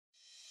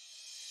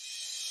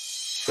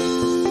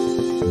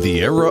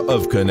The era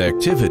of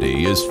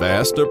connectivity is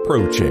fast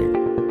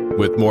approaching.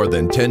 With more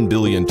than 10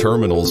 billion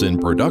terminals in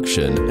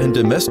production and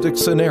domestic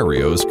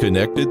scenarios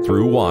connected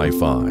through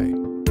Wi-Fi,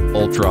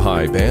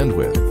 ultra-high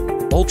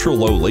bandwidth,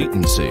 ultra-low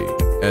latency,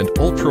 and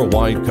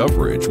ultra-wide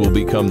coverage will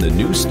become the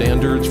new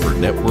standards for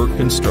network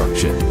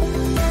construction.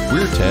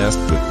 We're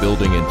tasked with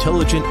building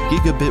intelligent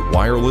gigabit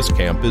wireless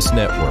campus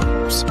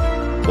networks.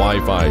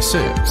 Wi-Fi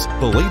 6,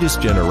 the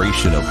latest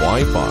generation of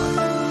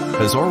Wi-Fi,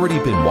 has already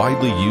been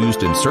widely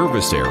used in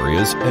service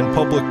areas and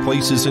public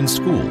places in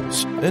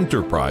schools,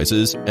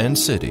 enterprises, and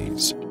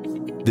cities.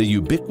 The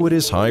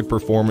ubiquitous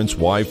high-performance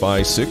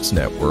Wi-Fi 6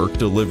 network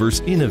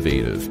delivers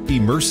innovative,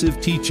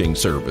 immersive teaching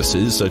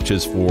services such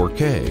as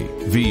 4K,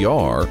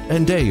 VR,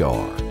 and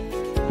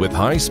AR. With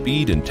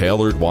high-speed and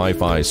tailored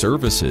Wi-Fi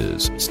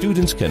services,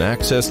 students can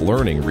access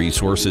learning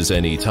resources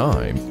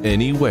anytime,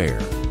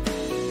 anywhere.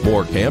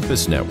 More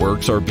campus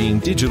networks are being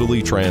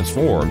digitally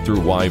transformed through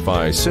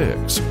Wi-Fi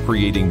 6,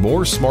 creating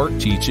more smart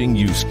teaching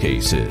use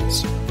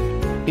cases.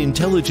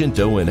 Intelligent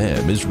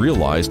O&M is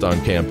realized on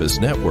campus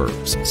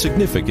networks,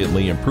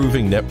 significantly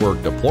improving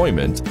network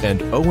deployment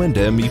and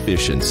O&M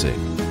efficiency.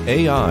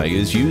 AI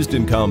is used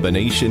in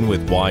combination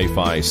with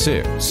Wi-Fi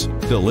 6,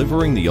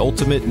 delivering the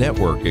ultimate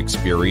network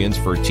experience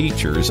for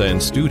teachers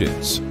and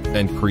students,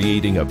 and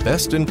creating a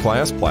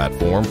best-in-class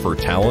platform for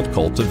talent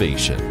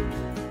cultivation.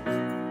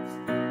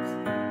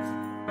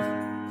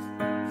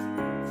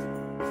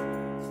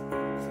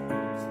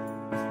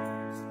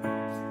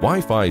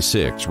 Wi-Fi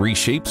 6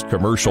 reshapes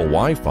commercial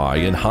Wi-Fi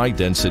in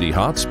high-density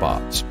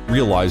hotspots,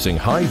 realizing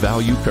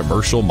high-value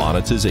commercial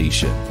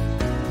monetization.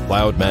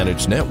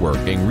 Cloud-managed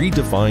networking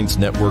redefines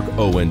network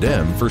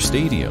O&M for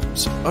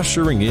stadiums,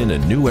 ushering in a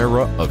new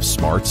era of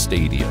smart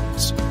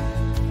stadiums.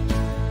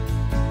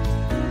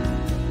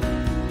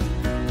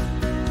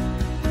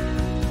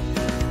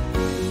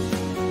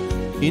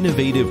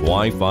 Innovative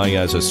Wi-Fi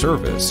as a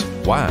Service,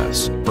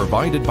 WAS,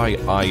 provided by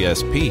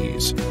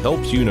ISPs,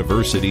 helps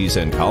universities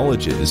and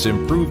colleges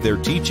improve their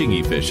teaching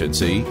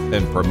efficiency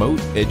and promote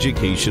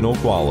educational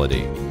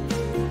quality.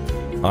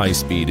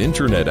 High-speed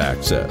internet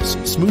access,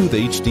 smooth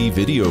HD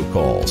video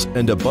calls,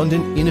 and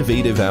abundant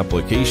innovative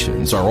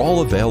applications are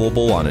all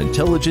available on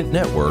intelligent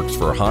networks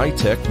for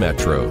high-tech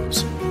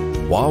metros.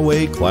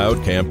 Huawei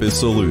Cloud Campus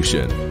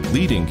Solution,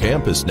 leading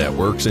campus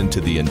networks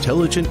into the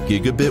intelligent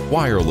gigabit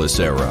wireless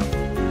era.